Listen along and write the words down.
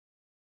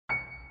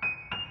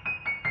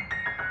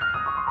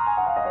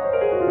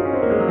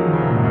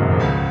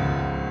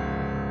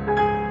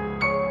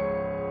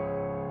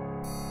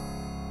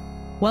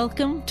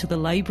Welcome to the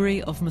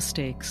Library of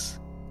Mistakes,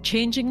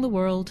 changing the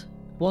world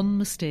one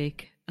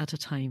mistake at a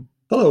time.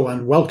 Hello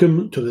and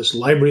welcome to this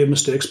Library of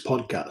Mistakes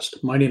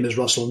podcast. My name is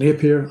Russell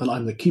Napier and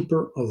I'm the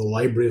keeper of the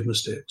Library of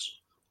Mistakes.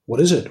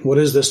 What is it? What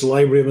is this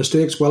Library of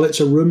Mistakes? Well, it's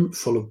a room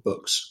full of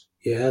books.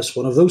 Yes,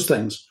 one of those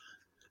things.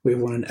 We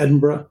have one in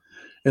Edinburgh,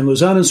 in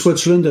Lausanne in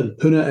Switzerland and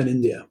Pune in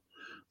India.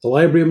 The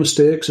Library of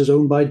Mistakes is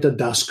owned by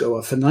Didasco,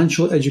 a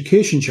financial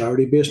education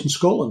charity based in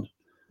Scotland.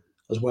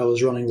 As well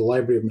as running the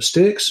Library of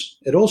Mistakes,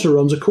 it also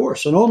runs a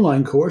course, an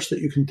online course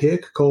that you can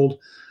take called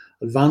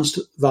Advanced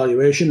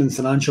Valuation in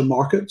Financial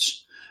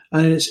Markets,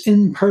 and in its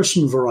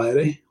in-person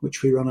variety,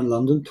 which we run in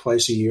London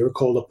twice a year,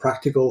 called A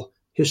Practical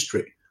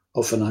History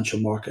of Financial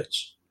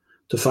Markets.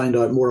 To find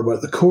out more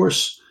about the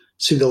course,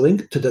 see the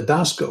link to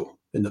Didasco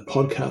in the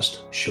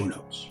podcast show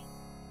notes.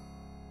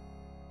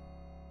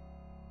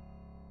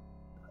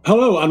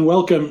 Hello and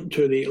welcome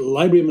to the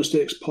Library of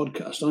Mistakes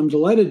podcast. I'm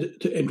delighted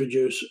to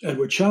introduce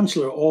Edward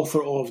Chancellor,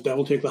 author of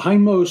Devil Take the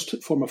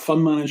Hindmost, former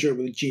fund manager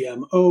with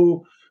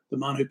GMO, the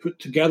man who put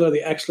together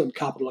the excellent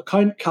capital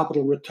account,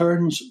 Capital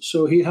Returns.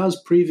 So he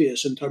has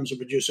previous in terms of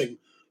producing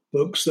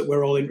books that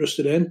we're all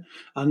interested in,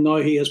 and now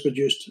he has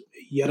produced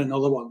yet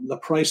another one, The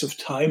Price of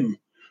Time.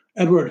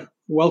 Edward,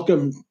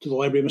 welcome to the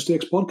Library of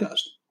Mistakes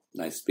podcast.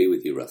 Nice to be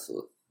with you,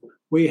 Russell.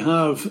 We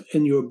have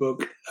in your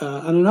book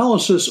an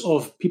analysis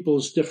of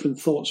people's different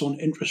thoughts on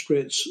interest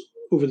rates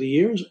over the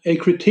years, a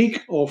critique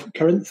of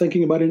current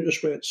thinking about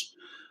interest rates.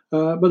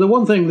 But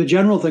the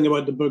general thing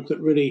about the book that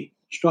really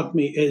struck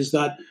me is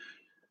that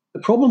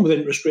the problem with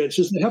interest rates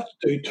is they have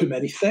to do too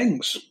many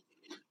things.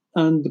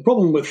 And the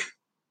problem with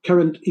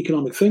current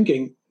economic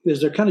thinking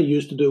is they're kind of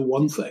used to do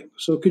one thing.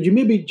 So could you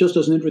maybe just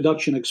as an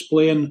introduction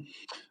explain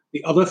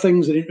the other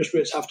things that interest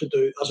rates have to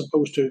do as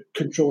opposed to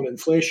control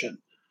inflation?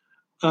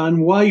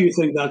 And why you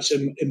think that's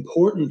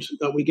important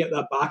that we get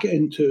that back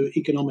into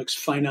economics,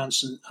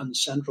 finance, and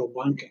central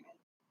banking?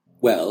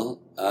 Well,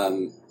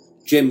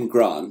 Jim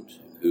Grant,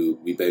 who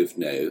we both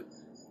know,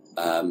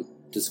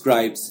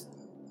 describes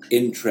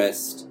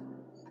interest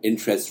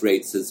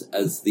rates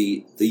as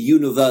the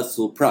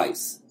universal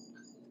price,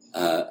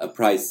 a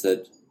price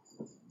that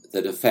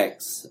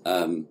affects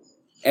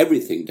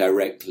everything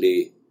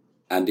directly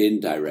and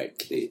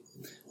indirectly.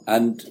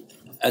 And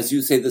as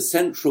you say, the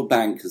central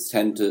bankers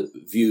tend to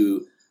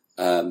view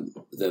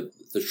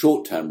the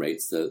short-term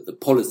rates, the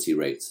policy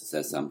rates, as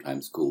they're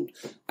sometimes called,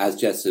 as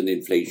just an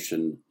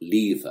inflation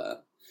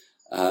lever.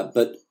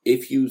 But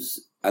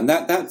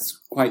that's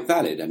quite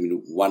valid. I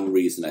mean, one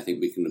reason I think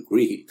we can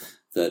agree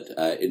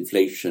that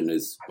inflation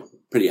is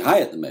pretty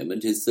high at the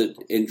moment is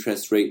that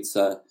interest rates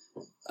are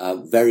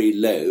very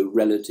low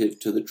relative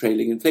to the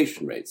trailing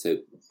inflation rate. So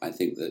I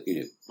think that,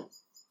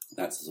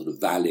 that's a sort of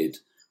valid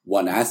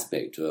one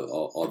aspect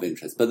of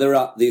interest. But there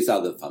are these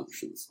other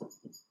functions.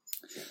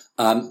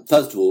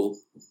 First of all,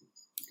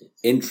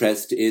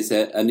 interest is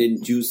an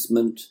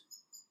inducement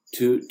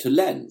to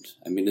lend.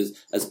 I mean,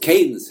 as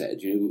Keynes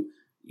said, you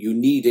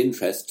need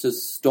interest to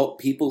stop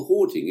people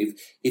hoarding.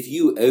 If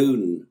you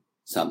own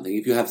something,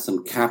 if you have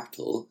some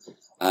capital,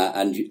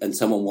 and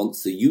someone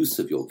wants the use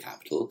of your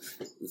capital,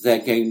 they're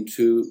going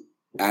to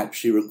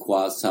actually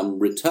require some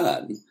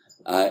return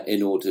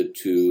in order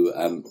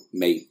to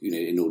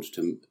in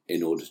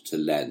order to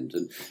lend.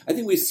 And I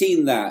think we've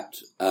seen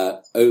that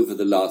over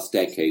the last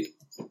decade.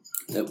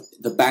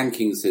 The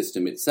banking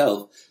system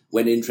itself,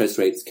 when interest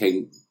rates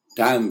came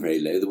down very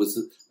low, there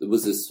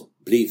was this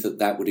belief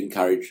that would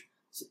encourage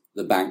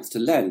the banks to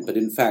lend. But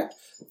in fact,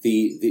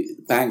 the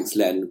banks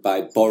lend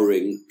by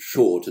borrowing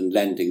short and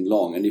lending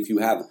long. And if you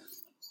have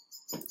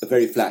a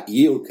very flat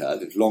yield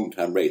curve, if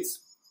long-term rates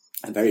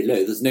are very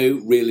low, there's no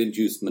real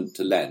inducement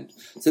to lend.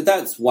 So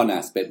that's one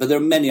aspect. But there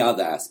are many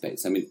other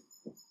aspects. I mean,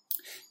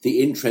 the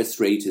interest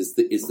rate is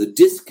the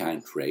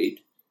discount rate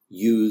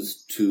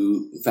used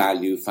to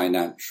value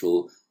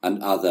financial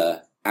and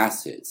other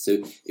assets.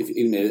 So if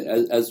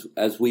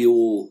as we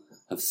all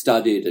have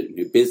studied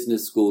at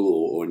business school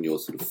or in your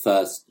sort of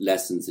first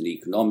lessons in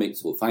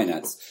economics or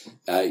finance,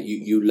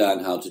 you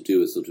learn how to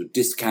do a sort of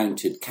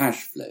discounted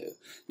cash flow.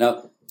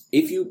 Now,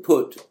 if you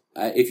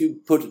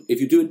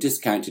do a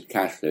discounted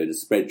cash flow in a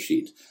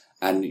spreadsheet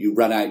and you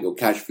run out your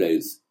cash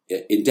flows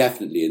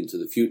indefinitely into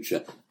the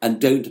future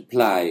and don't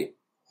apply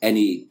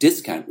any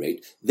discount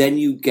rate, then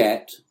you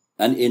get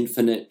an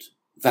infinite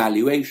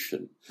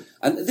valuation.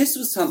 And this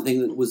was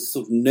something that was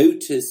sort of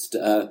noticed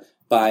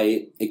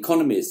by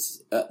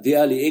economists, the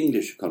early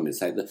English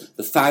economists, like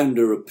the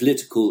founder of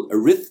political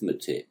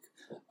arithmetic,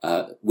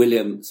 Sir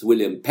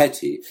William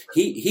Petty.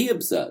 He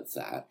observed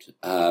that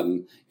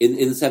in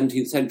the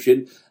 17th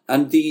century.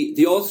 And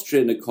the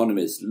Austrian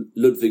economist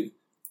Ludwig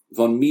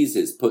von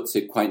Mises puts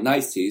it quite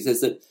nicely. He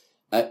says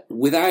that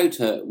without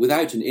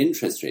an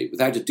interest rate,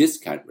 without a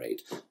discount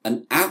rate,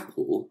 an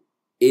apple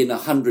in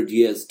 100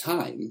 years'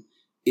 time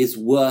is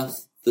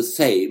worth the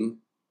same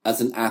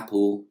as an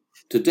apple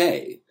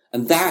today.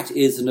 And that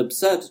is an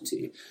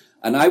absurdity.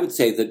 And I would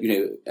say that,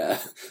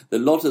 a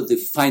lot of the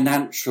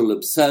financial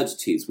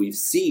absurdities we've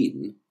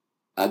seen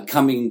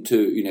coming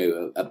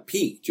to, a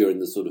peak during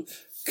the sort of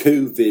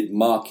COVID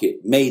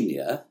market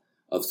mania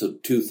of sort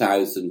of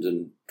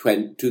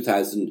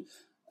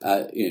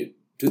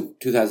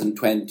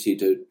 2020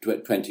 to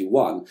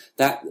 21,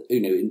 that,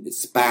 in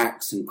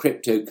SPACs and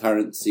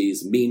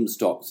cryptocurrencies, meme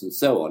stocks and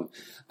so on,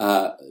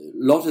 a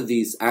lot of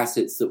these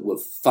assets that were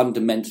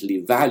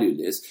fundamentally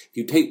valueless, if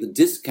you take the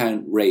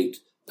discount rate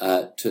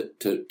to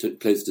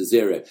close to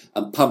zero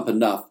and pump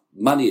enough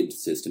money into the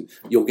system,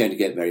 you're going to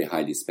get very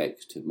highly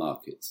speculative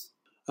markets.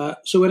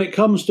 So when it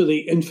comes to the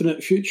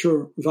infinite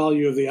future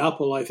value of the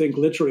apple, I think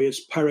literally it's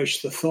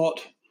perish the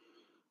thought.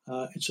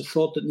 It's a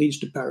thought that needs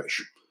to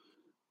perish.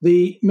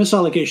 The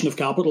misallocation of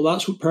capital,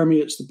 that's what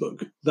permeates the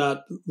book,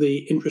 that the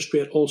interest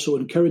rate also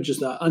encourages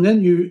that. And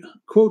then you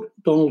quote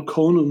Donald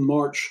Cohn in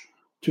March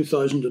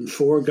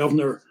 2004,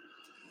 governor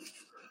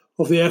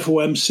of the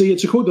FOMC.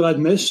 It's a quote that I'd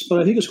missed, but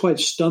I think it's quite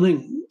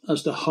stunning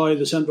as to how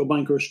the central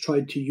bankers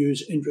tried to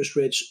use interest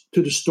rates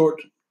to distort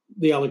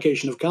the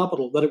allocation of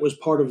capital, that it was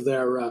part of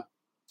their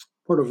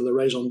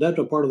raison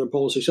d'etre, part of their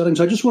policy settings.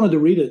 I just wanted to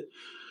read it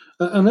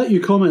and let you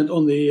comment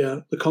on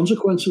the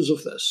consequences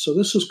of this. So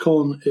this is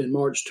Cohn in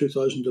March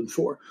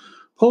 2004.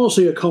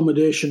 Policy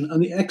accommodation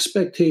and the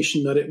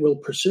expectation that it will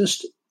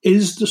persist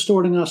is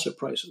distorting asset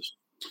prices.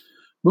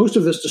 Most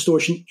of this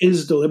distortion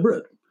is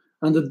deliberate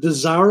and a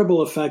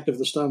desirable effect of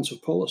the stance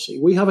of policy.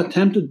 We have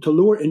attempted to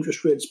lower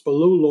interest rates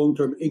below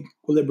long-term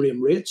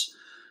equilibrium rates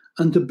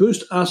and to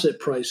boost asset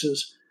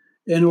prices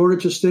in order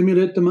to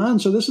stimulate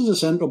demand. So this is a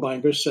central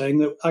banker saying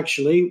that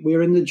actually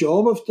we're in the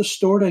job of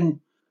distorting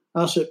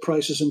asset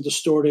prices and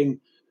distorting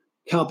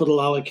capital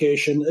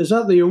allocation. Is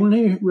that the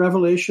only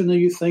revelation that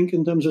you think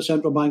in terms of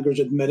central bankers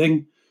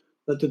admitting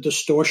that the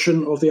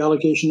distortion of the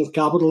allocation of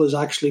capital is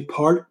actually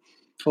part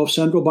of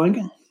central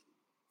banking?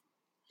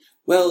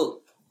 Well,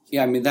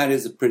 yeah, I mean, that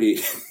is a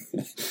pretty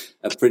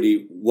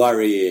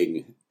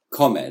worrying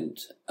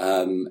comment.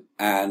 And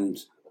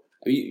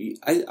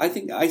I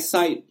think I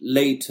cite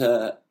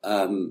later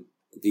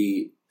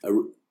the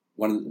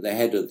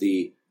head of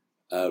the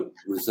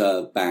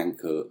Reserve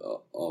Bank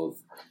of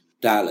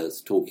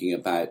Dallas talking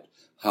about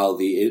how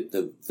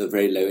the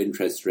very low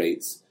interest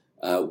rates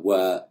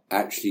were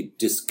actually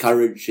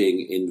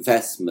discouraging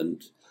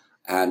investment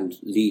and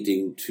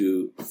leading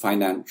to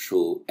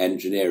financial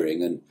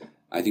engineering. And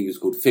I think it was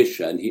called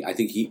Fisher, and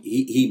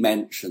he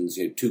mentions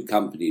two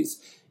companies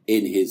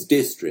in his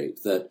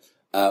district that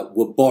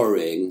were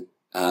borrowing,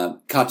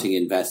 cutting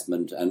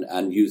investment,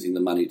 and using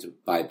the money to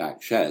buy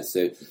back shares.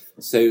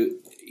 So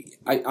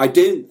I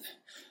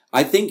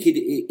think it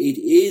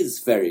is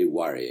very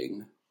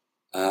worrying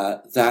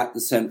that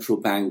the central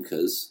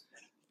bankers,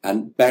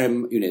 and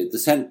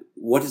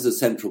what is a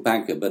central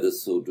banker but a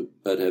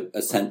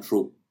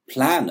central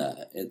planner?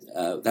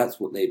 That's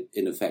what they've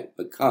in effect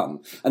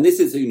become. And this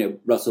is,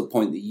 Russell,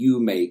 point that you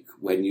make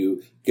when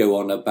you go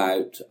on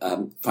about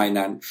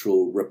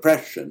financial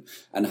repression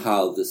and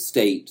how the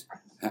state,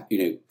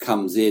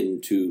 comes in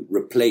to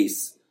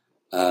replace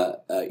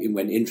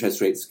when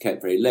interest rates are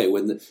kept very low,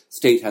 when the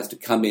state has to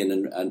come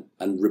in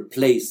and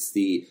replace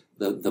the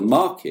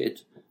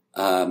market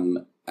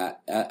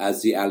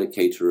as the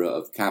allocator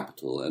of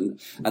capital, and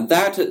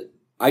that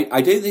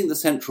I don't think the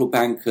central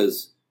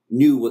bankers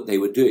knew what they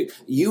were doing.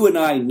 You and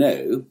I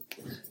know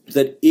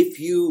that if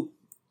you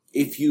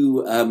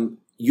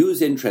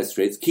use interest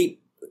rates,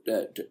 keep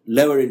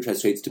lower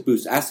interest rates to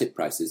boost asset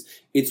prices,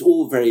 it's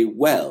all very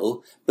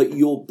well, but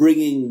you're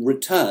bringing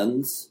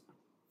returns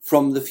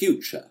from the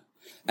future.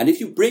 And if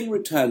you bring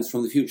returns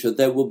from the future,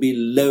 there will be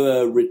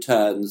lower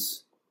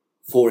returns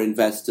for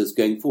investors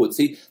going forward.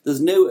 See,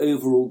 there's no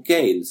overall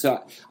gain.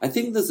 So I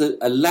think there's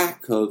a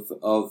lack of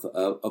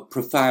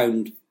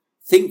profound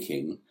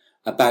thinking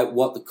about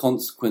what the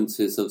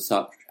consequences of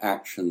such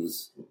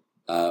actions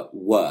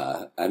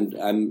were.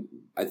 And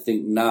I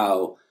think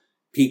now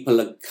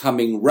people are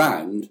coming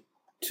round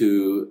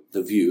to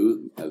a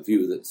view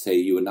that, say,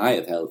 you and I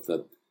have held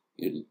for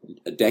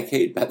a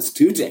decade, perhaps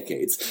 2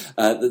 decades,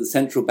 that the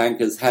central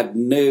bankers had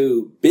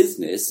no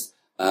business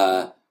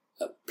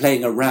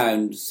playing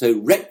around so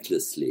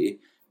recklessly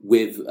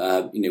with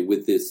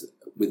this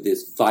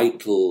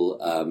vital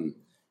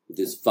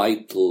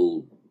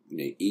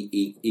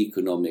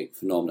economic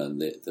phenomenon,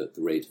 the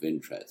rate of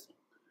interest.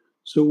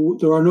 So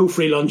there are no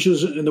free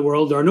lunches in the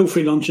world. There are no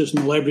free lunches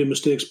in the Library of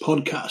Mistakes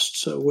podcast.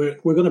 So we're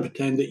going to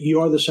pretend that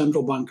you are the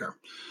central banker.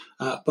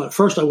 But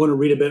first, I want to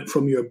read a bit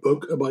from your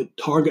book about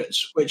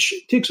targets, which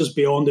takes us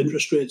beyond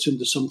interest rates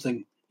into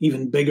something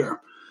even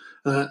bigger.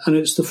 And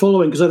it's the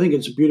following, because I think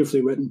it's a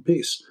beautifully written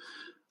piece.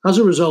 As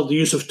a result, the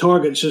use of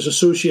targets is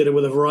associated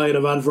with a variety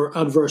of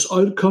adverse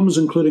outcomes,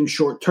 including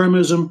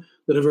short-termism,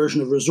 the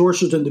diversion of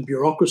resources into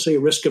bureaucracy,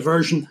 risk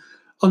aversion,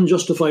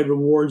 unjustified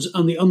rewards,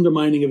 and the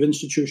undermining of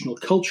institutional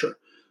culture.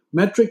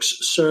 Metrics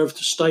serve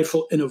to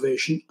stifle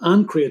innovation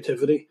and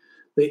creativity.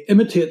 They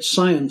imitate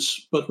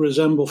science, but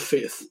resemble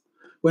faith.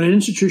 When an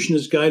institution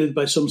is guided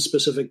by some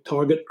specific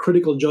target,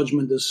 critical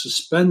judgment is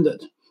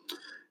suspended.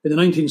 In the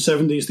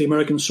 1970s, the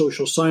American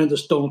social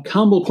scientist Donald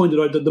Campbell pointed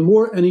out that the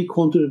more any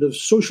quantitative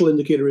social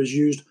indicator is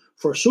used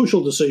for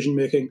social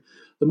decision-making,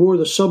 the more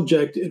the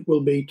subject it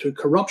will be to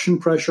corruption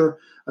pressure,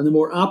 and the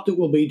more apt it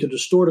will be to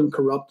distort and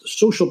corrupt the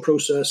social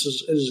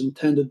processes it is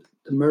intended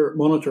to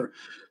monitor.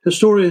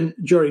 Historian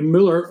Jerry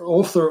Muller,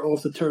 author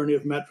of The Tyranny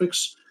of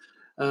Metrics,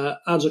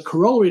 adds a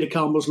corollary to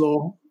Campbell's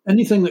law: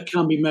 anything that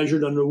can be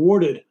measured and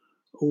rewarded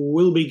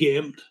will be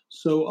gamed.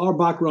 So our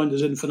background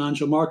is in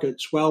financial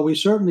markets. Well, we've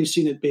certainly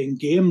seen it being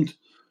gamed.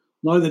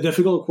 Now the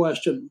difficult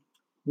question,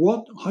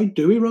 how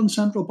do we run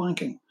central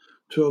banking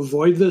to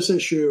avoid this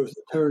issue of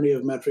the tyranny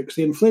of metrics?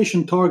 The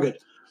inflation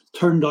target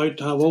turned out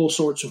to have all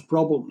sorts of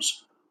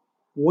problems.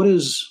 What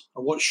is,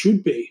 or what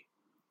should be,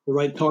 the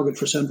right target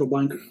for central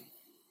banking?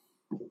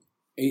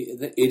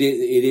 It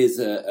is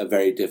a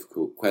very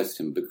difficult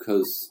question,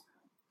 because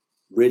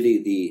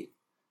really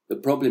the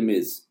problem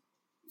is,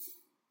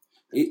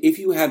 if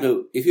you had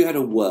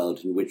a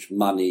world in which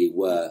money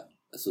were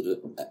a sort of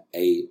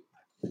a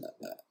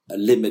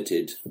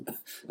limited,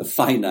 a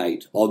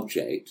finite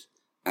object,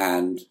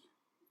 and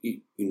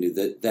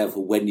that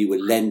therefore when you were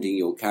lending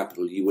your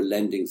capital, you were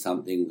lending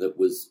something that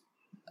was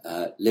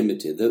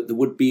limited, there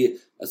would be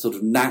a sort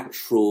of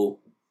natural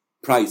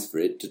price for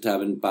it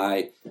determined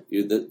by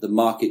the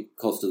market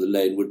cost of the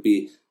loan would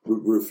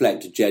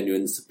reflect a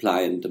genuine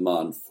supply and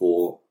demand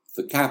for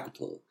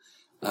capital.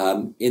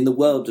 In the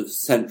world of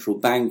central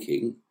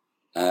banking,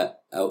 in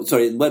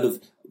the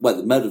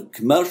world of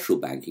commercial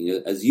banking,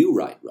 as you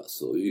write,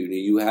 Russell,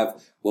 you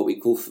have what we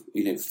call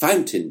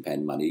fountain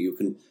pen money. You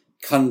can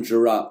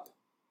conjure up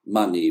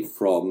money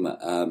from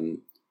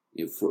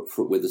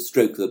with a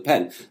stroke of a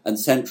pen, and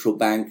central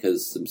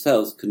bankers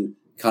themselves can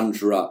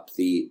conjure up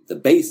the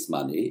base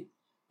money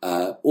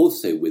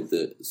also with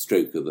the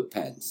stroke of a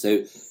pen.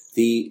 So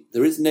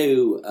there is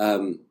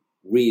no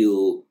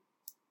real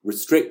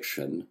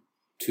restriction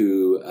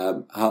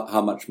to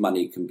how much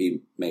money can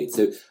be made.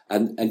 So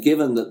and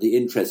given that the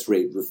interest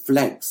rate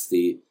reflects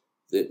the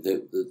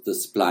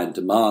supply and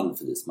demand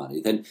for this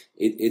money, then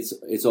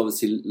it's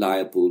obviously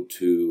liable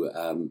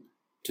to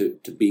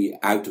be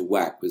out of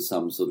whack with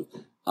some sort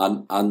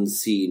of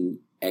unseen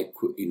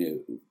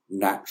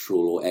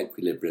natural or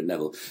equilibrium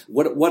level.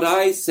 What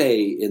I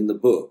say in the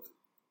book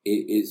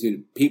is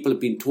people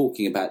have been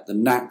talking about the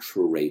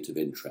natural rate of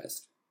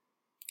interest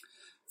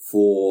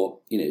for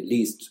at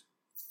least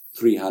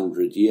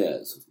 300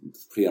 years,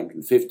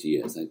 350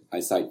 years.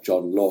 I cite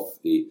John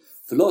Locke, the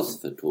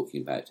philosopher,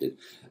 talking about it.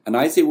 And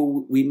I say,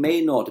 well, we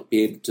may not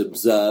be able to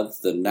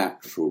observe the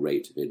natural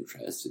rate of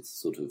interest. It's a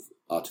sort of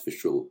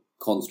artificial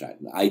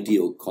construct, an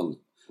ideal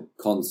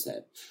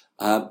concept.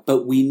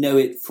 But we know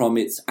it from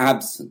its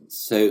absence.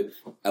 So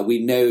we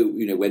know,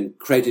 when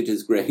credit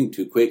is growing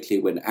too quickly,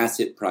 when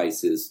asset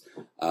prices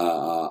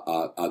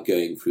are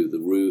going through the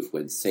roof,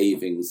 when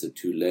savings are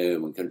too low,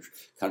 when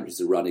countries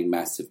are running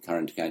massive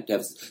current account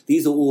deficits.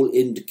 These are all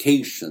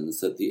indications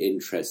that the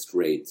interest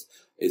rate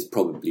is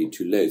probably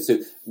too low. So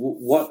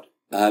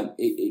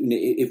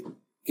if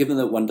given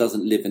that one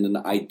doesn't live in an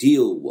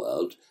ideal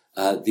world,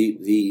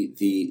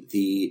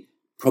 the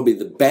probably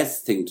the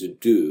best thing to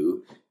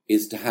do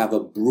is to have a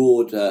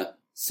broader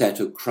set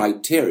of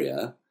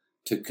criteria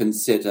to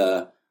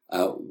consider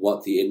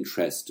what the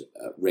interest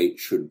rate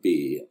should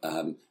be.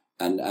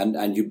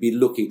 And you'd be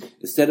looking,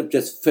 instead of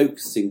just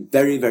focusing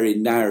very, very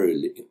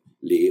narrowly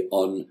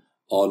on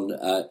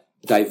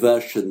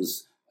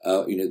diversions,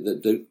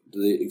 the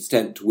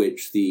extent to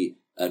which the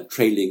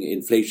trailing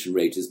inflation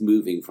rate is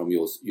moving from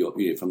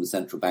from the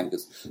central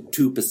banker's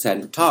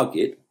 2%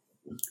 target,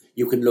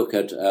 you can look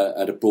at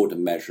a broader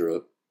measure,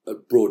 a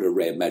broad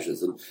array of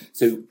measures. And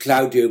so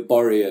Claudio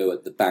Borio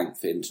at the Bank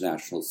for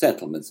International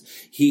Settlements,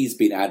 he's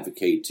been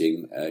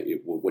advocating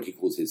what he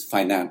calls his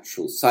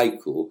financial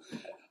cycle,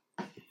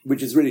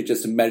 which is really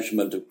just a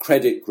measurement of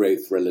credit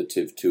growth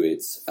relative to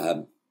its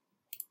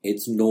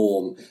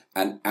norm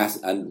and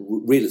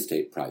real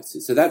estate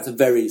prices. So that's a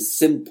very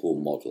simple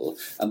model,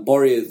 and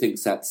Borio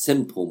thinks that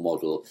simple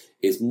model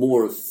is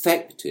more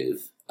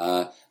effective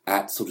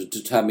at sort of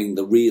determining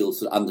the real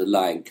sort of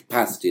underlying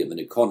capacity of an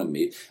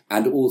economy,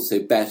 and also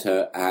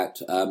better at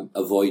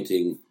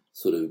avoiding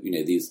sort of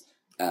these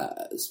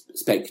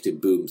speculative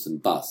booms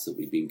and busts that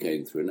we've been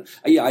going through.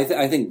 And I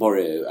think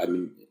Borio.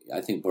 I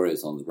think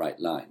Borio's on the right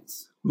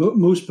lines.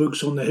 Most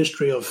books on the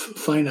history of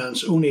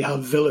finance only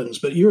have villains,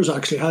 but yours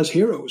actually has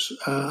heroes.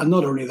 And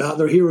not only that,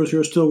 they're heroes who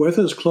are still with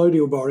us,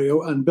 Claudio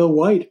Borio and Bill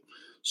White.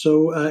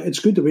 So it's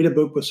good to read a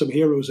book with some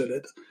heroes in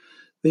it.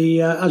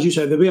 As you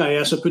said, the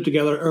BIS have put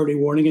together early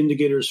warning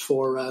indicators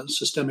for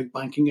systemic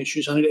banking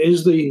issues, and it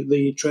is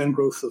the trend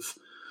growth of,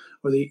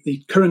 or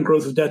the current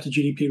growth of debt to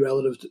GDP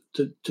relative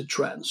to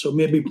trend. So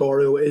maybe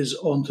Borio is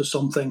onto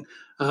something.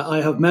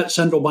 I have met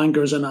central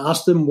bankers and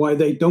asked them why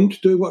they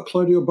don't do what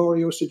Claudio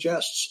Borio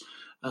suggests,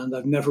 and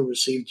I've never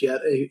received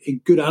yet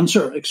a good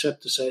answer,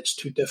 except to say it's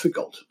too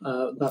difficult.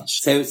 But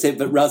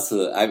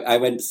Russell, I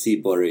went to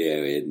see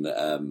Borio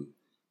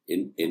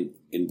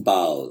in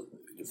Basel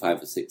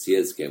 5 or 6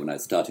 years ago when I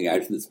was starting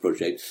out in this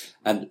project,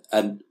 and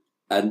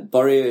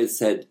Borio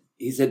said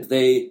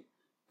they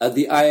at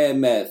the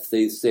IMF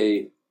they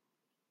say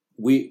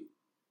we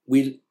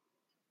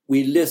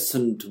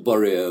listen to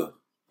Borio,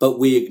 but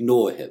we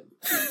ignore him.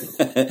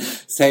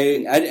 So,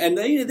 and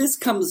this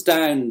comes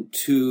down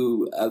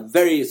to a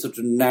very sort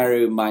of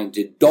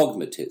narrow-minded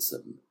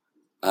dogmatism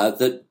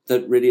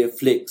that really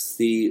afflicts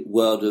the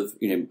world of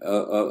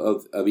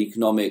of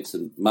economics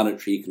and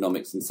monetary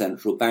economics and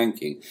central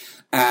banking.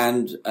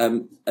 And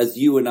as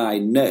you and I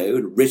know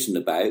and written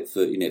about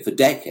for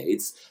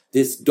decades,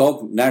 this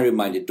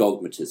narrow-minded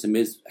dogmatism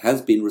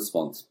has been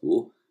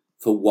responsible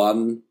for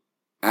one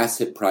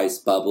asset price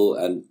bubble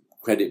and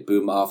credit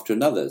boom after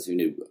another. So,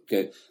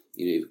 go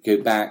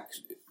back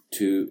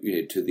to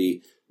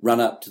the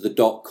run up to the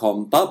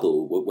dot-com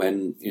bubble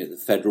when the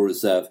Federal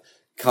Reserve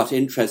cut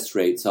interest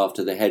rates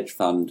after the hedge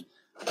fund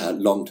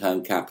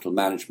long-term capital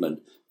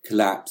management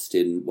collapsed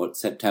in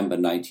September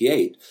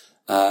 '98.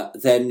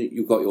 Then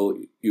you got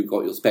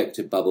your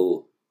speculative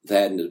bubble.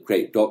 Then the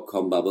great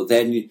dot-com bubble.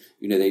 Then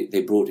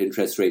they brought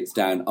interest rates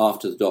down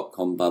after the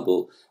dot-com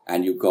bubble,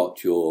 and you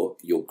got your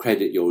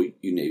credit, your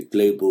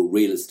global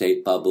real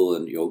estate bubble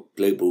and your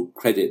global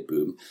credit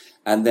boom,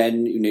 and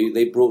then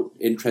they brought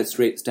interest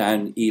rates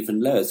down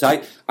even lower.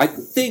 So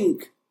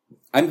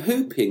I'm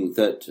hoping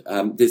that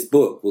this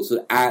book will sort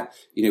of add,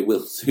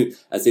 will,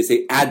 as they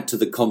say, add to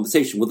the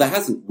conversation. Well, there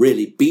hasn't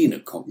really been a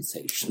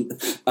conversation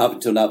up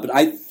until now, but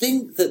I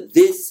think that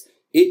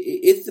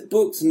if the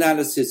book's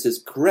analysis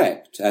is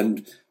correct,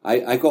 and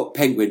I got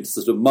Penguin to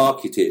sort of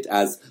market it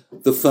as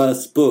the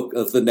first book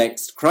of the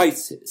next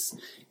crisis,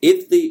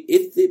 if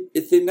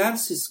the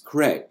analysis is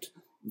correct,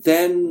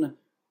 then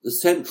the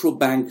central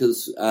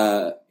bankers,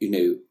 will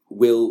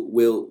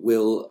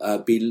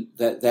be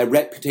their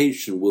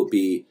reputation will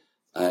be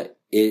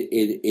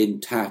in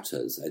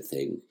tatters, I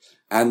think,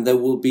 and there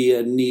will be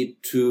a need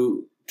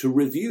to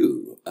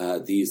review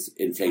these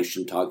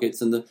inflation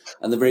targets and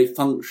the very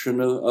function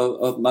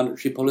of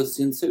monetary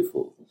policy and so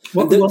forth.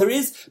 There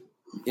is,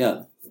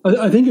 yeah.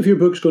 I think if your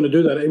book's going to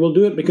do that, it will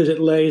do it because it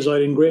lays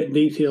out in great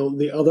detail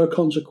the other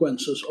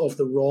consequences of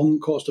the wrong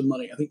cost of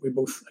money. I think we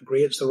both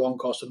agree it's the wrong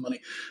cost of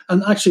money.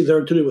 And actually,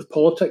 they're to do with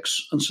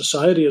politics and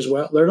society as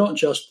well. They're not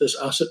just this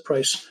asset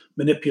price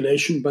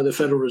manipulation by the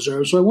Federal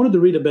Reserve. So I wanted to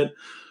read a bit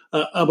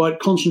about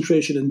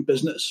concentration in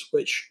business,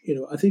 which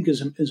I think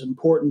is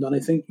important. And I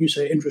think you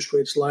say interest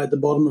rates lie at the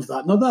bottom of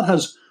that. Now, that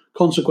has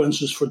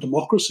consequences for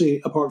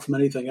democracy apart from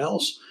anything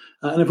else.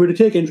 And if we're to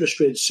take interest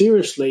rates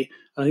seriously,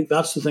 I think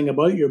that's the thing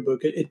about your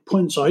book. It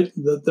points out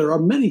that there are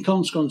many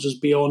consequences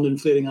beyond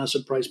inflating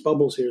asset price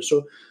bubbles here.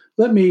 So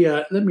let me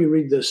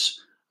read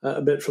this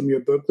a bit from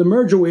your book. The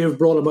merger wave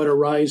brought about a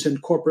rise in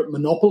corporate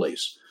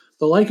monopolies,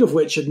 the like of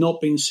which had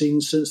not been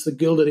seen since the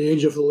Gilded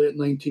Age of the late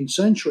 19th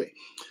century.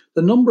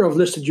 The number of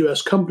listed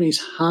US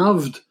companies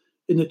halved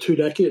in the 2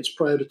 decades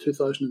prior to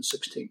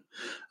 2016.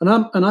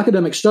 An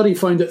academic study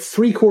found that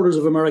 3/4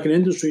 of American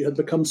industry had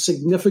become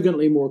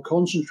significantly more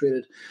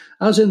concentrated.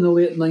 As in the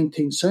late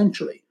 19th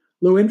century,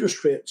 low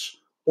interest rates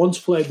once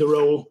played the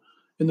role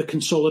in the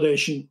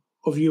consolidation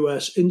of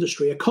US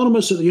industry.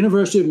 Economists at the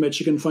University of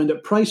Michigan find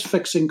that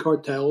price-fixing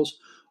cartels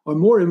are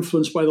more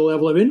influenced by the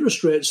level of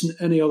interest rates than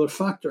any other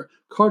factor.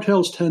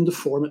 Cartels tend to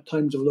form at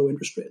times of low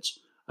interest rates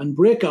and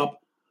break up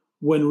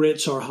when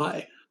rates are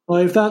high. Now,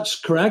 if that's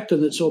correct,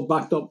 and it's all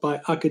backed up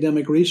by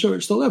academic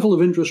research, the level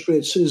of interest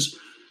rates is,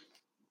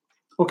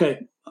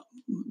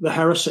 the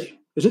heresy.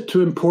 Is it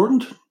too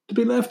important to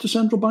be left to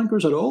central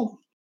bankers at all?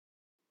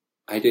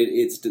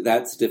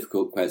 That's a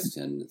difficult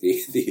question.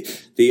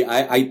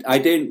 I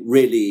don't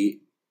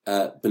really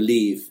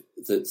believe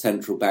that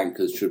central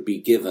bankers should be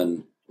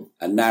given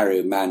a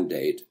narrow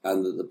mandate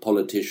and that the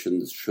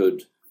politicians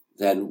should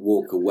then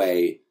walk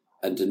away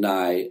and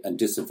deny and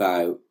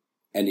disavow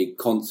any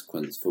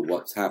consequence for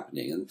what's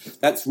happening. And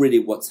that's really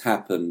what's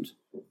happened,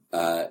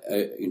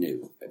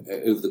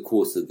 over the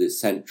course of this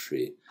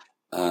century.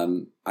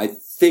 I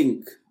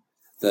think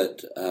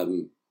that,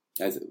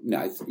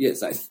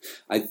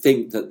 I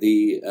think that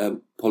the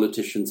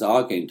politicians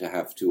are going to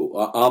have to,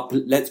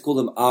 let's call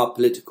them our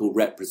political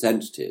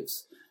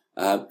representatives,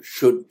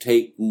 should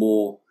take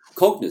more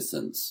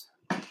cognizance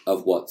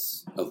of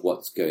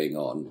what's going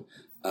on,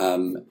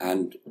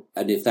 and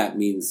if that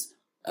means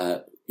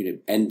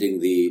ending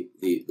the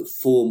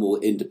formal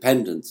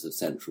independence of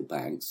central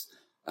banks,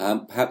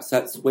 perhaps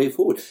that's the way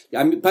forward.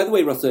 I mean, by the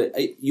way, Russell,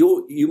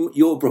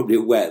 you're probably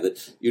aware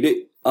that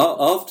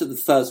after the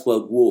First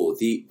World War,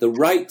 the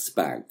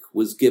Reichsbank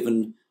was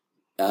given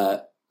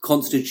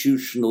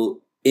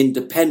constitutional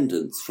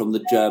independence from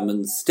the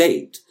German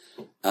state,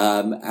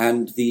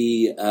 and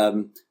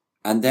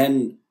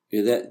then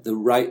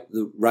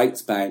the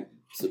Reichsbank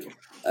sort of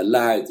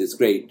allowed this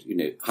great,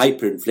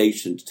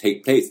 hyperinflation to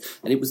take place.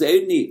 And it was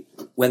only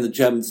when the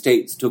German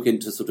states took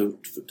into to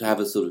have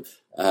a sort of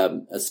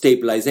a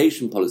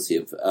stabilization policy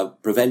of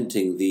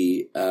preventing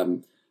the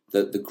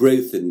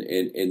growth in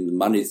the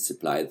money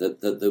supply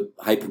that the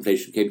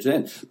hyperinflation came to an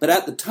end. But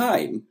at the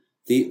time,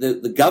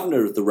 the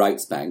governor of the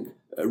Reichsbank,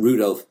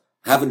 Rudolf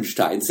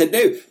Havenstein, said,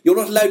 "No, you're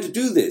not allowed to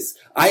do this.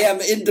 I am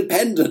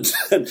independent,"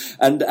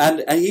 and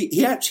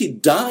he actually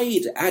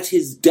died at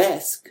his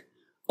desk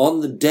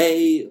on the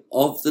day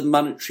of the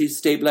monetary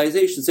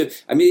stabilization. So,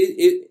 I mean,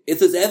 if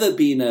there's ever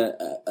been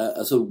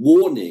a sort of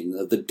warning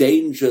of the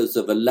dangers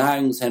of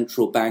allowing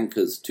central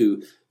bankers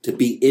to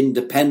be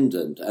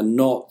independent and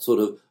not sort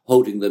of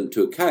holding them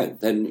to account,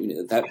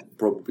 then that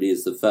probably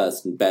is the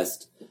first and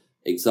best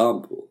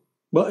example.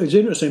 Well, it's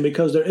interesting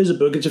because there is a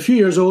book, it's a few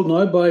years old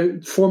now, by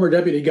former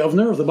Deputy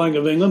Governor of the Bank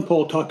of England,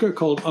 Paul Tucker,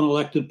 called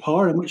Unelected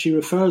Power, in which he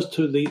refers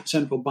to the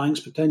central banks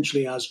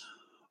potentially as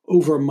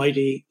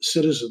overmighty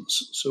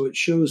citizens. So it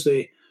shows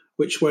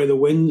which way the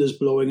wind is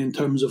blowing in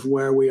terms of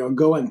where we are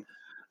going.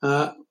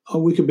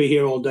 We could be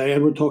here all day,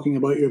 and we're talking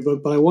about your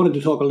book, but I wanted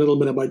to talk a little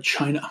bit about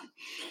China,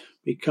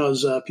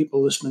 because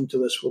people listening to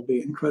this will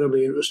be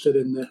incredibly interested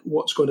in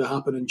what's going to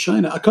happen in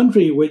China, a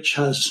country which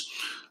has,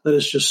 let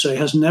us just say,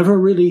 has never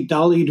really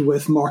dallied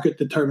with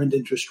market-determined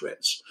interest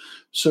rates.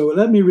 So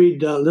let me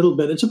read a little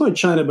bit. It's about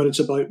China, but it's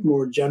about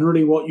more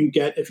generally what you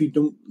get if you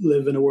don't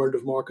live in a world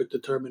of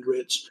market-determined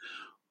rates.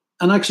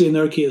 And actually, in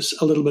their case,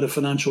 a little bit of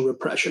financial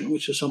repression,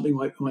 which is something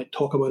we might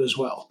talk about as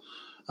well.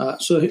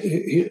 So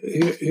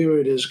here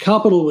it is.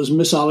 Capital was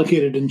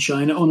misallocated in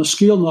China on a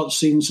scale not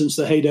seen since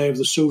the heyday of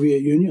the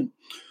Soviet Union.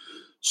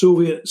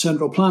 Soviet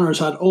central planners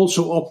had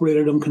also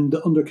operated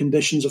under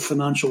conditions of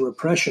financial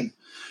repression.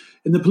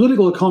 In the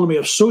political economy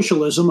of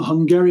socialism,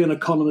 Hungarian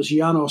economist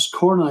János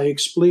Kornai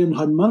explained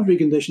how monetary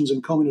conditions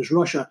in communist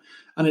Russia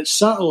and its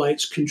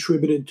satellites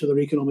contributed to their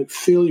economic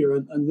failure.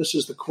 And this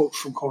is the quote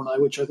from Kornai,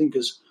 which I think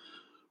is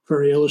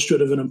very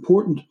illustrative and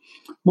important.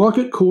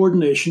 Market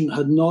coordination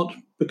had not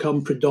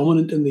become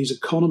predominant in these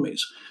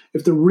economies.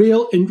 If the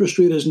real interest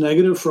rate is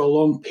negative for a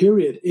long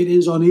period, it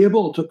is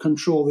unable to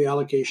control the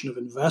allocation of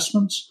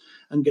investments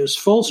and gives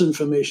false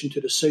information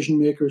to decision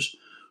makers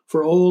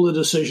for all the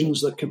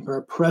decisions that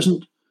compare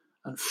present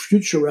and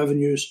future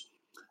revenues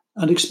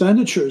and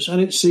expenditures. And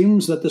it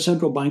seems that the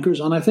central bankers,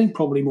 and I think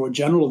probably more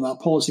general than that,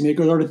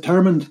 policymakers, are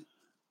determined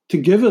to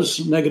give us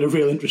negative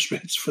real interest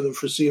rates for the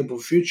foreseeable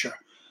future.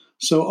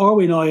 So are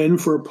we now in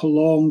for a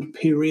prolonged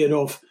period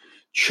of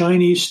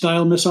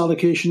Chinese-style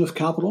misallocation of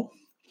capital?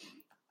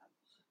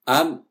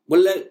 Well,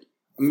 let's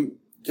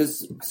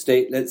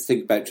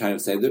think about China.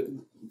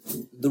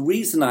 The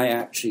reason I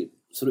actually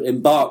sort of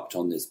embarked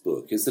on this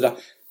book is that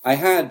I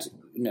had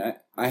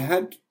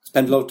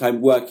spent a lot of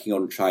time working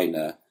on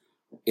China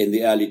in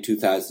the early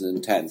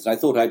 2010s, and I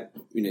thought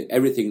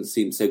everything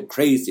seemed so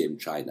crazy in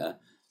China.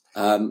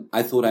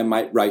 I thought I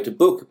might write a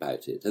book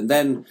about it, and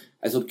then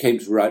I sort of came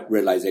to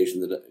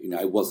realization that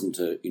I wasn't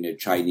a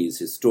Chinese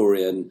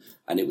historian,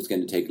 and it was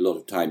going to take a lot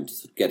of time to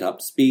sort of get up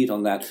to speed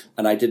on that,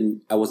 and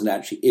I wasn't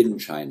actually in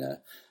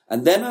China,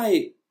 and then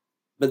a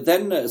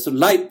sort of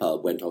light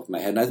bulb went off my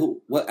head, and I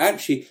thought, well,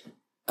 actually,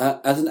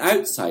 as an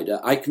outsider,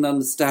 I can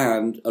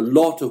understand a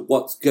lot of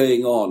what's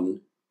going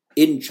on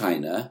in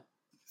China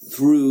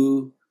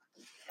through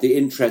the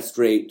interest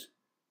rate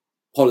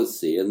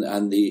policy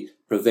and the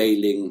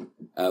prevailing,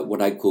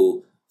 what I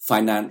call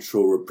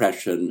financial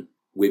repression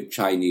with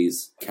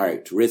Chinese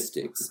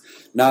characteristics.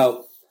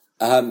 Now,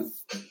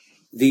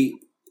 the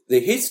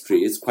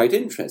history is quite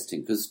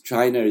interesting because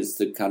China is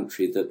the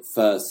country that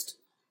first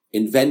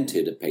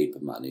invented a paper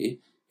money.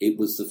 It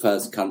was the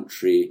first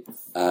country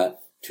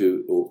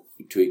to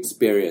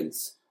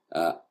experience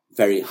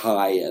very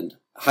high and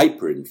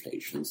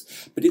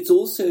hyperinflations, but it's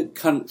also a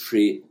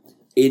country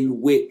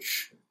in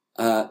which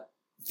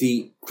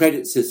the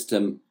credit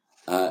system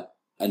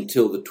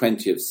until the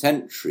 20th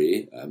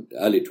century,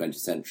 early 20th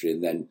century,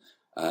 and then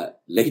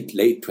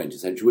late 20th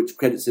century, which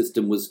credit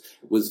system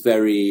was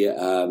very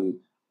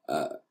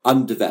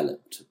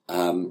undeveloped,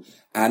 and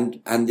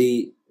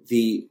the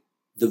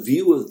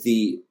view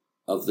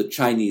of the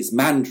Chinese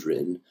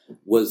Mandarin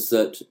was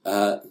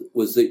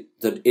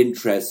that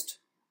interest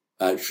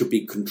should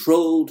be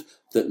controlled,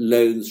 that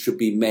loans should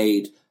be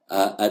made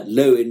at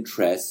low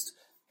interest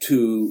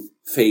to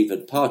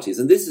favoured parties,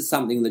 and this is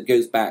something that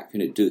goes back,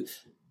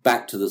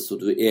 back to the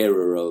sort of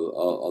era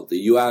of the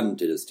Yuan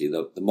dynasty,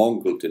 the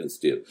Mongol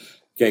dynasty of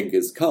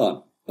Genghis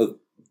Khan, of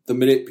the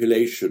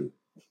manipulation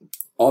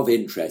of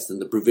interest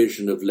and the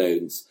provision of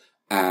loans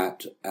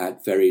at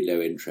very low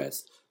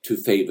interest to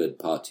favoured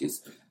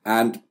parties.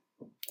 And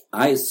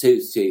I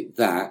associate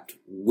that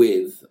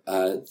with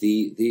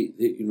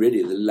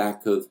the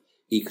lack of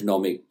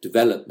economic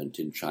development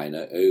in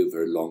China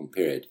over a long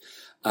period.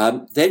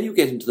 Then you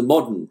get into the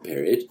modern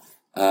period,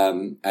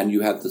 and you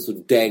have the sort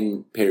of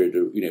Deng period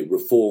of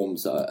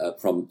reforms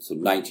from sort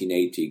of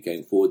 1980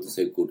 going forward, the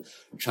so-called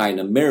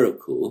China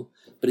miracle.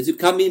 But as you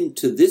come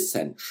into this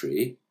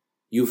century,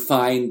 you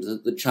find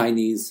that the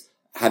Chinese,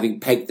 having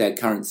pegged their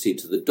currency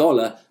to the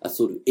dollar, are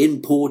sort of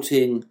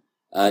importing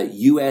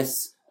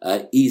US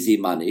easy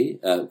money,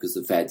 because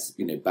the Fed's,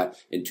 back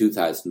in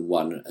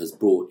 2001 has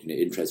brought,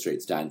 interest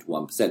rates down to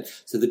 1%.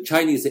 So the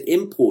Chinese are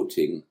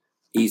importing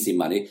easy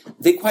money.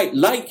 They quite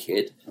like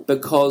it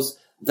because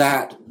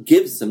that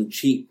gives them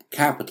cheap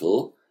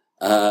capital,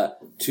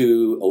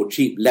 or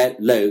cheap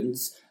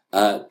loans,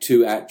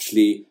 to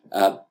actually,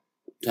 to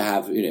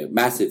have,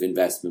 massive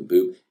investment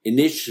boom,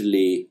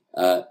 initially,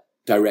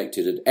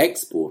 directed at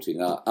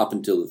exporting, up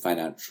until the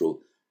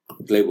financial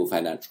global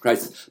financial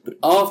crisis. But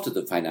after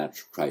the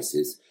financial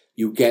crisis,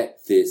 you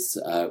get this,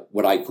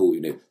 what I call,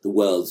 the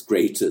world's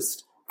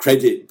greatest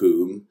credit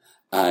boom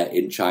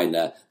in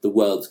China, the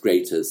world's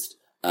greatest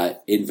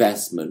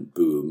investment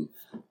boom,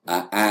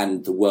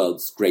 and the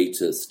world's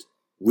greatest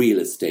real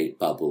estate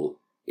bubble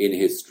in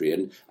history.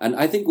 And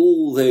I think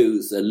all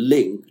those are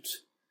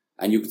linked,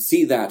 and you can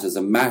see that as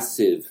a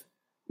massive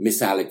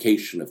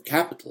misallocation of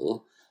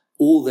capital.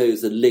 All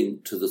those are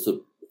linked to the sort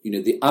of,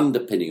 the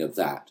underpinning of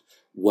that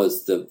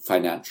was the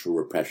financial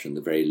repression,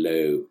 the very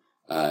low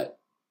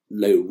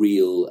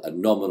real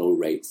and nominal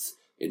rates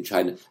in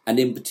China, and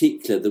in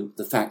particular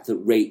the fact that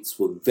rates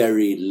were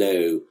very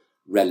low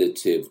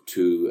relative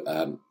to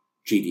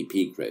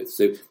GDP growth.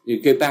 So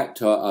you go back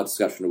to our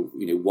discussion of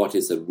what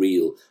is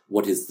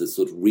the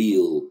sort of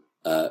real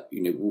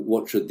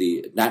what should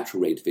the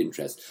natural rate of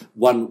interest.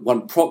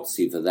 One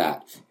proxy for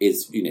that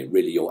is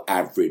really your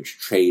average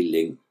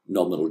trailing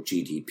nominal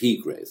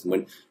GDP growth.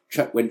 And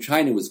when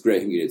China was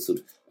growing,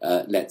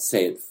 let's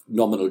say at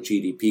nominal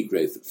GDP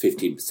growth at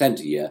 15%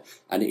 a year,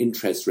 and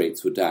interest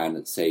rates were down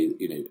at, say,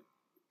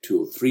 2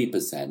 or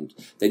 3%,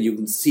 then you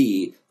can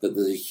see that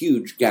there's a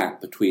huge gap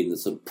between the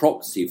sort of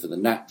proxy for the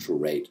natural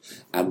rate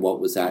and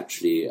what was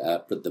actually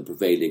the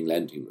prevailing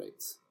lending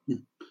rates.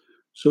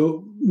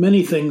 So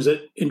many things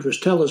that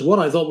interest tell us. What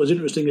I thought was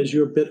interesting is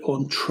your bit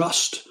on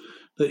trust.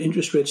 The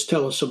interest rates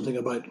tell us something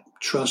about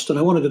trust, and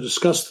I wanted to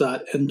discuss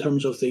that in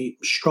terms of the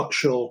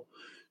structural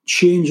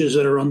changes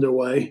that are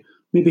underway.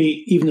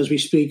 Maybe even as we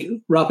speak,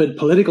 rapid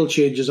political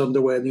changes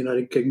underway in the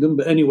United Kingdom.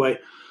 But anyway,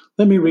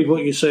 let me read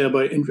what you say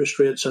about interest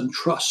rates and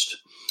trust.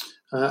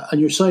 And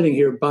you're citing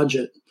here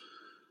Bagehot.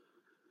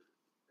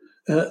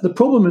 The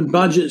problem in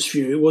Bagehot's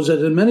view was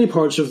that in many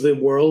parts of the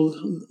world,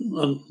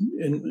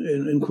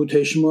 in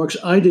quotation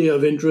marks, idea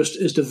of interest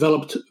is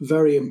developed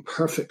very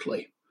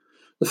imperfectly.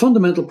 The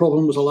fundamental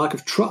problem was a lack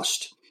of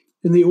trust.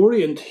 In the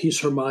Orient, he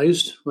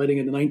surmised, writing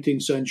in the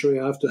 19th century,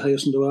 I have to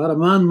hasten to add, a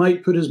man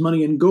might put his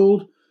money in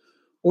gold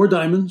or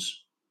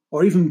diamonds,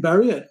 or even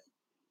bury it,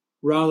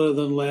 rather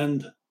than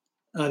lend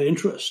at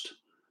interest.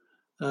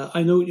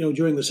 I know,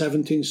 during the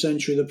 17th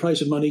century, the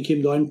price of money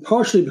came down,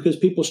 partially because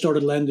people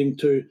started lending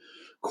to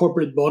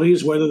corporate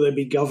bodies, whether they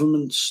be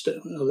governments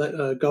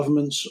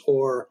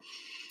or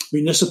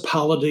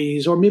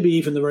municipalities, or maybe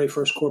even the very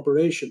first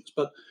corporations.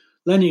 But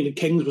lending to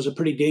kings was a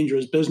pretty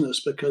dangerous business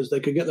because they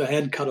could get their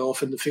head cut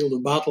off in the field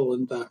of battle,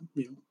 and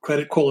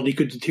credit quality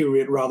could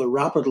deteriorate rather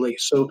rapidly.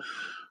 So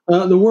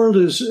the world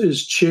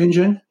is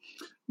changing.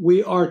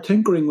 We are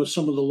tinkering with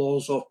some of the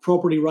laws of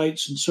property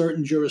rights in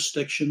certain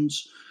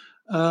jurisdictions.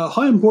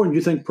 How important do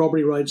you think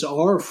property rights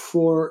are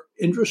for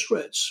interest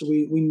rates?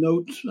 We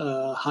note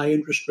high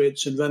interest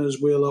rates in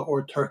Venezuela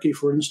or Turkey,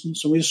 for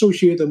instance, and we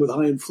associate them with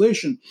high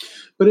inflation.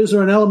 But is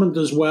there an element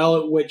as well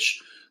at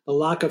which the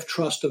lack of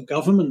trust of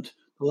government,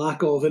 the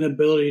lack of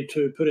inability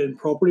to put in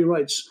property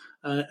rights,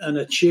 and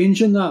a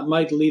change in that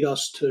might lead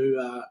us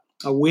to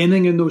a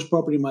waning in those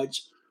property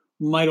rights,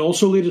 might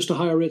also lead us to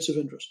higher rates of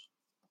interest?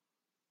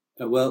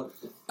 Well,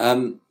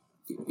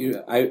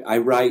 I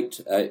write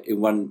in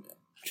one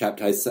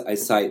chapter, I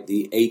cite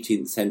the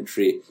 18th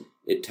century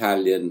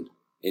Italian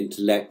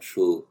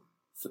intellectual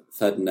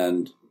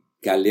Ferdinand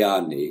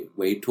Galliani,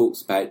 where he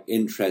talks about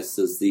interest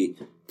as the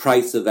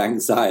price of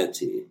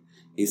anxiety.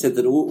 He said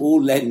that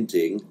all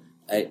lending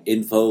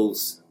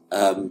involves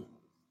a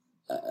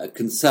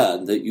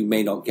concern that you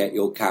may not get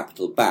your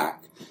capital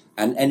back,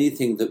 and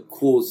anything that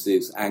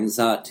causes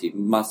anxiety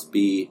must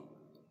be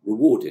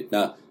rewarded.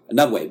 Now,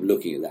 another way of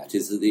looking at that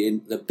is that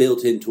the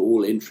built into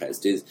all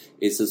interest is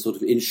a sort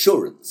of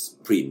insurance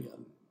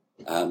premium,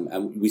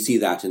 and we see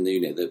that in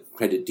the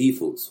credit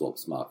default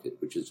swaps market,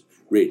 which is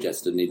really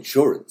just an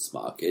insurance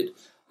market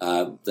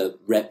that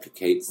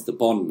replicates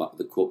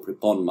the corporate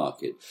bond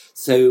market.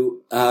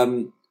 So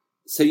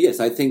yes,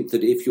 I think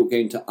that if you're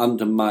going to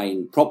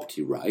undermine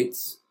property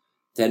rights,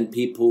 then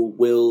people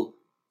will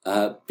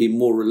be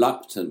more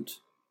reluctant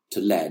to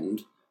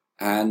lend.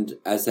 And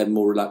as they're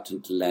more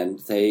reluctant to lend,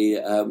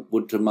 they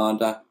would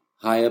demand a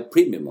higher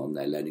premium on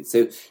their lending.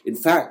 So, in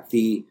fact,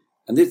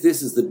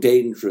 this is the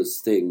dangerous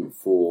thing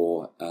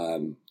for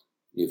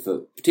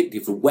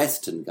particularly for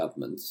Western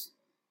governments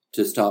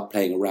to start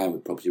playing around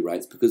with property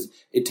rights, because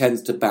it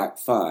tends to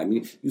backfire. I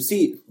mean, you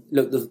see,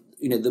 look,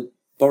 the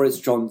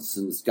Boris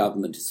Johnson's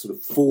government is sort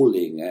of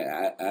falling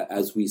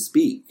as we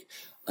speak.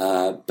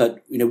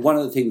 But one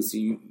of the things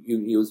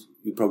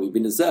you've probably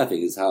been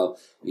observing is how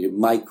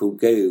Michael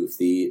Gove,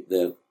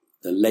 the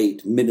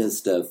late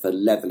minister for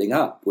levelling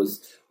up, was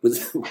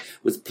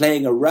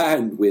playing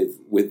around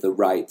with the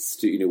rights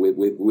to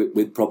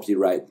with property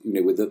right,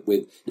 with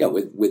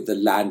the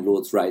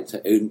landlord's right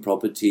to own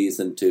properties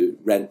and to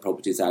rent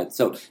properties out.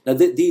 So now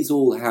these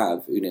all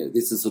have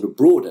this is sort of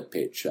broader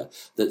picture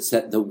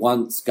that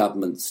once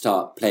governments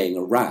start playing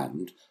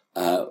around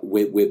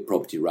with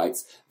property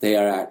rights, they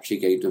are actually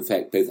going to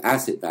affect both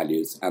asset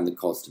values and the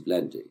cost of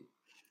lending.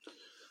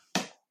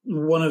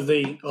 One of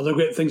the other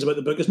great things about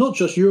the book is not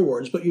just your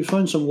words, but you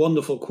found some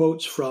wonderful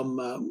quotes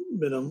from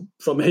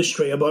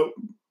history about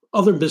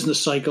other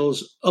business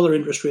cycles, other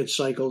interest rate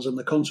cycles, and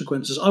the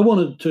consequences. I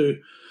wanted to,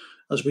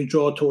 as we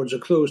draw towards a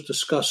close,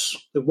 discuss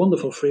the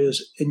wonderful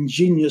phrase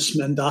ingenious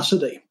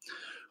mendacity,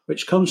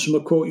 which comes from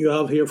a quote you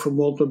have here from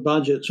Walter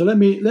Bagehot. So let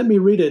me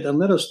read it, and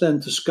let us then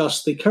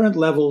discuss the current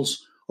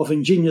levels of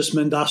ingenious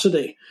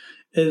mendacity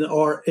in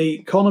our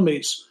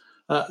economies.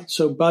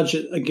 So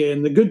Bagehot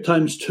again: the good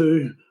times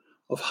too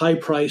of high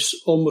price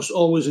almost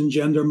always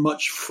engender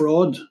much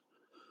fraud.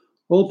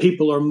 All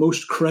people are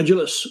most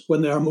credulous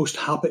when they are most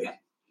happy.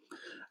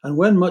 And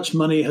when much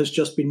money has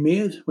just been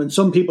made, when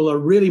some people are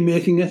really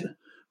making it,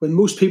 when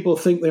most people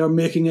think they are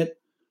making it,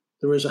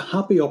 there is a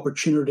happy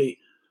opportunity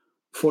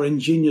for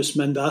ingenious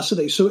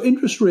mendacity. So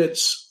interest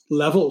rates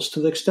levels, to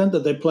the extent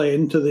that they play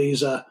into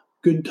these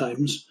good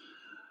times,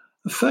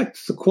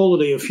 affect the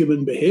quality of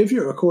human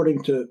behavior,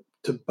 according to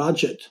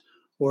Bagehot,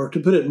 or to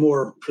put it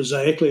more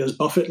prosaically, as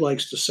Buffett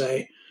likes to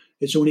say,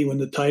 it's only when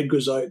the tide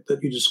goes out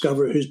that you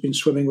discover who's been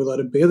swimming without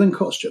a bathing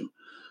costume.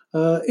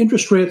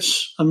 Interest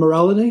rates and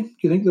morality, do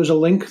you think there's a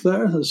link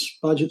there, as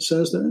Bagehot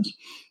says there is?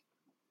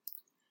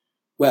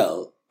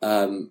 Well,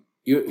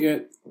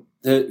 you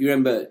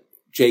remember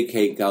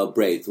J.K.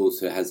 Galbraith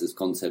also has this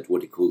concept,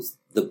 what he calls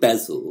the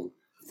bezel,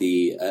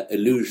 the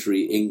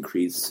illusory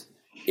increase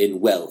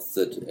in wealth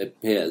that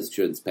appears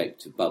during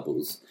speculative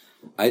bubbles.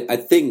 I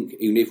think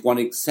even if one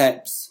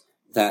accepts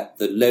that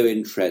the low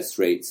interest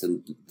rates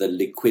and the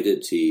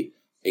liquidity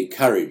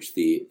encourage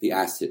the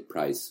asset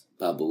price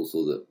bubbles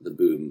or the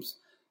booms,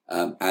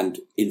 and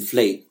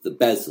inflate the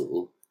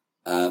bezel.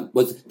 I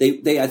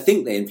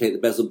think they inflate the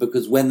bezel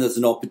because when there's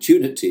an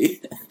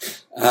opportunity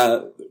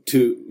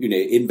to,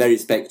 in very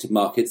speculative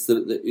markets,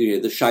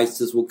 the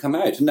shysters will come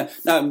out. And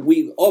now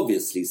we've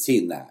obviously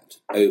seen that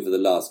over the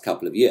last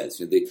couple of years.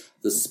 The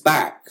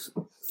SPAC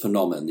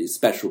phenomenon, these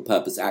special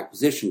purpose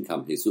acquisition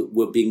companies,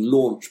 were being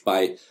launched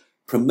by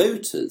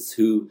promoters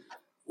who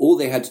all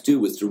they had to do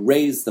was to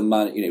raise the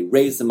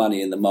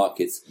money in the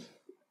markets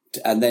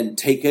and then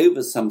take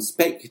over some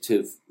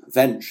speculative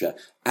venture,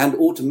 and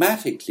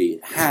automatically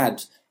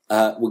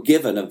were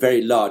given a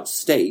very large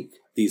stake,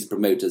 these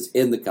promoters,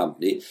 in the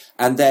company,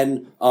 and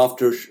then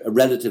after a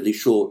relatively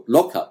short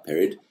lockup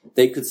period,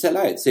 they could sell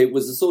out. So it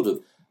was a sort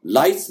of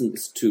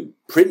license to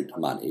print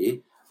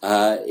money,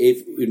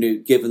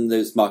 if given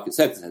those market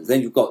circumstances.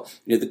 Then you've got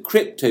the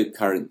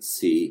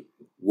cryptocurrency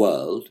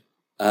world,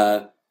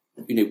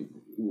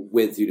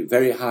 with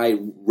very high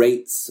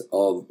rates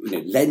of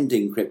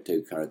lending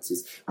cryptocurrencies,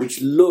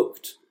 which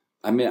looked.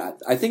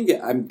 I think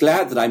I'm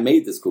glad that I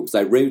made this call because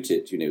I wrote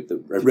it.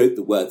 I wrote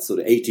the words sort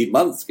of 18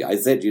 months ago. I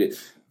said,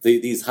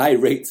 these high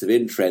rates of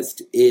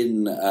interest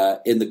in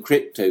the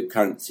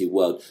cryptocurrency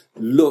world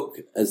look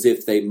as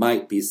if they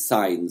might be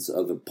signs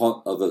of a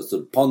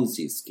sort of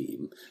Ponzi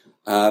scheme,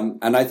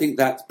 and I think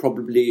that's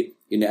probably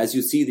as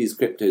you see these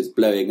cryptos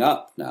blowing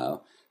up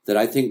now, that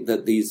I think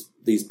that these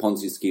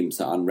Ponzi schemes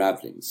are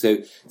unraveling. So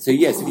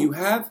yes, if you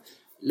have,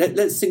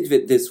 let's think of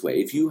it this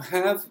way: if you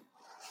have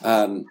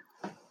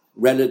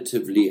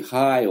relatively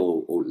high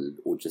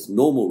or just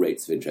normal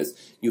rates of interest,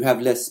 you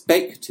have less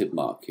speculative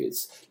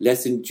markets,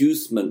 less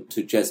inducement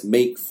to just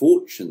make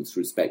fortunes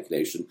through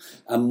speculation,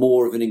 and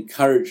more of an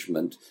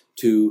encouragement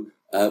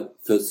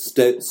for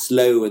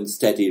slow and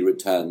steady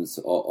returns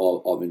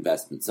of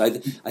investments. I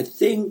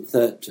think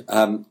that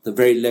the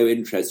very low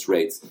interest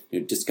rates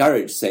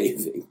discourage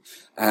saving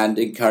and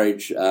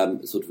encourage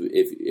sort of,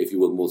 if you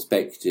will, more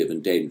speculative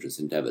and dangerous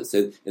endeavours.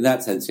 So in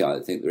that sense, yeah,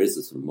 I think there is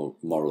a sort of more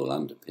moral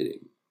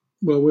underpinning.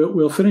 Well,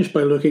 we'll finish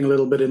by looking a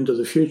little bit into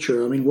the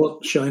future. I mean,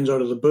 what shines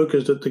out of the book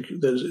is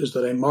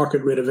that a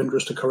market rate of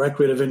interest, a correct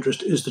rate of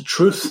interest, is the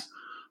truth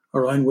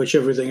around which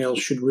everything else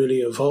should really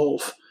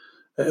evolve.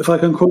 If I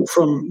can quote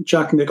from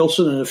Jack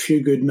Nicholson and A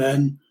Few Good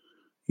Men,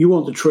 you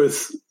want the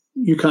truth,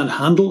 you can't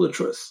handle the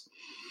truth.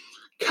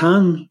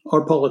 Can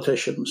our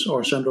politicians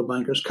or central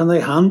bankers, can they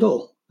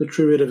handle the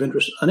true rate of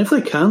interest? And if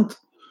they can't,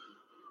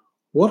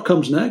 what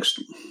comes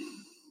next?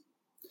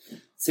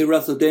 So,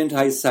 Russell, don't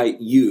I cite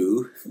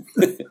you,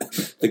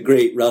 the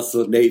great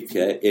Russell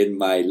Napier, in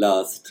my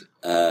last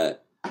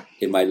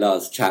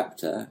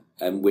chapter,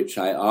 in which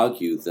I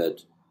argue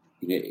that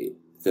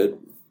that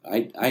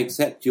I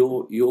accept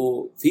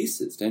your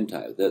thesis, don't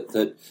I?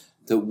 That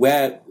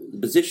where the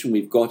position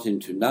we've got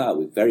into now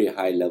with very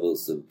high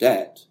levels of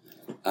debt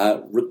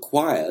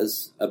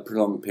requires a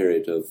prolonged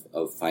period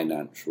of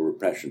financial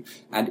repression.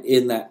 And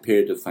in that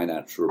period of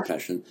financial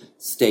repression,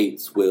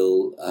 states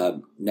will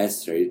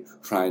necessarily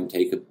try and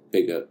take a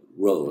bigger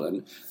role.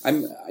 And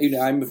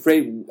I'm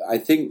afraid, I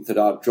think that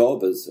our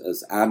job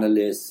as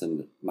analysts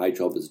and my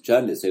job as a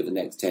journalist over the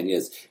next 10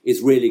 years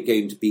is really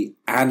going to be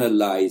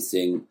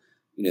analysing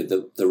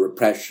the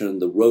repression,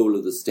 the role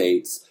of the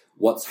states,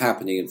 what's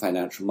happening in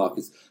financial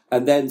markets,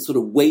 and then sort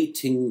of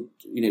waiting,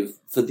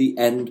 for the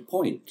end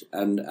point.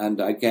 And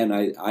again,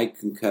 I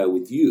concur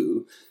with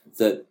you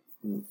that,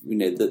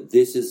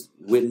 that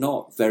we're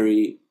not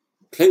very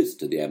close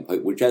to the end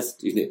point. We're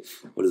just,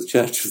 what does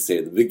Churchill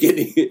say? The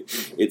beginning,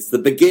 it's the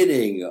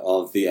beginning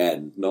of the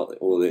end, not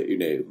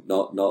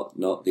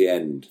the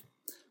end.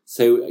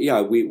 So yeah,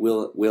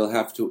 we'll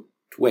have to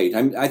wait.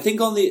 I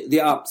think on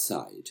the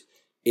upside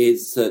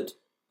is that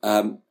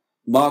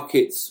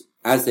markets,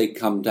 as they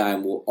come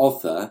down, will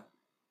offer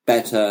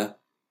better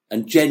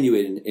and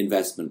genuine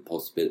investment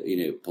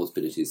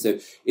possibilities. So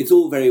it's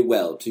all very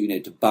well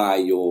to buy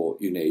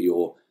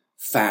your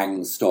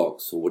FANG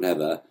stocks or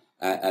whatever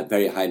at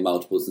very high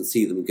multiples and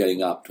see them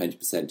going up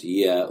 20% a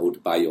year, or to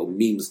buy your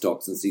meme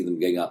stocks and see them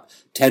going up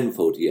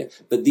tenfold a year.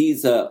 But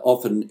these are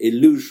often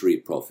illusory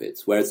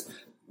profits, whereas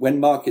when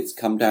markets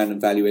come down and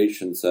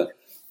valuations are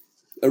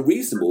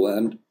reasonable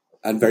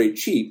and very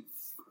cheap,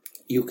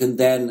 you can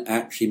then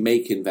actually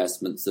make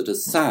investments that are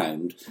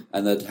sound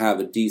and that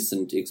have a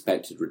decent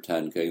expected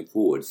return going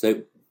forward.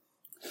 So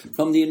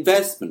from the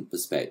investment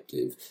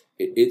perspective,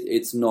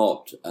 it's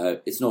not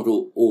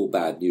all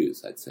bad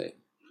news, I'd say.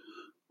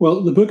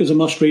 Well, the book is a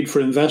must-read for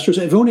investors.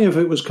 If only if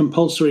it was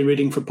compulsory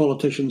reading for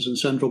politicians and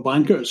central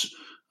bankers.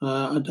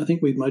 I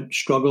think we might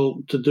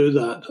struggle to do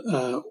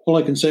that. All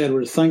I can say,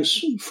 Edward, thanks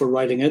for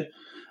writing it,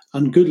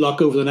 and good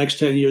luck over the next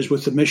 10 years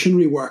with the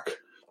missionary work.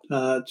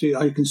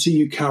 I can see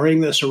you carrying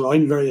this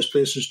around various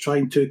places,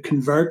 trying to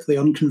convert the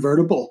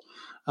unconvertible.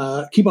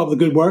 Keep up the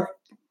good work.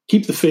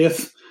 Keep the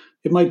faith.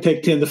 It might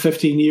take 10 to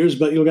 15 years,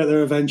 but you'll get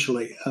there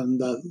eventually.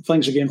 And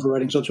thanks again for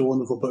writing such a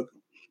wonderful book.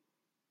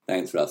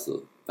 Thanks,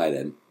 Russell. Bye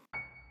then.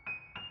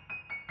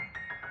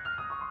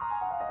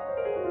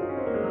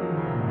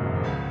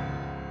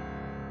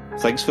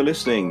 Thanks for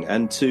listening,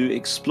 and to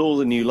explore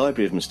the new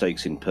Library of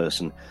Mistakes in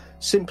person,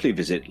 simply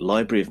visit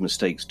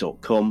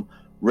libraryofmistakes.com,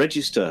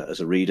 register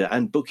as a reader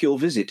and book your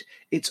visit.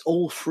 It's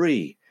all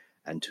free.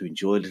 And to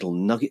enjoy little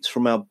nuggets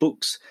from our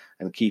books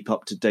and keep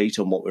up to date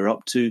on what we're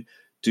up to,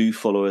 do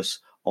follow us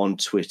on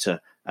Twitter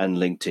and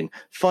LinkedIn.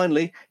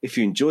 Finally, if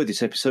you enjoyed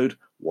this episode,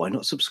 why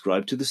not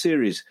subscribe to the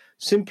series?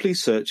 Simply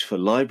search for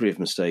Library of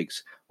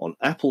Mistakes on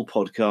Apple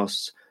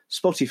Podcasts,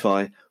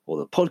 Spotify, or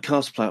the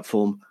podcast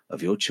platform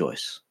of your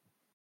choice.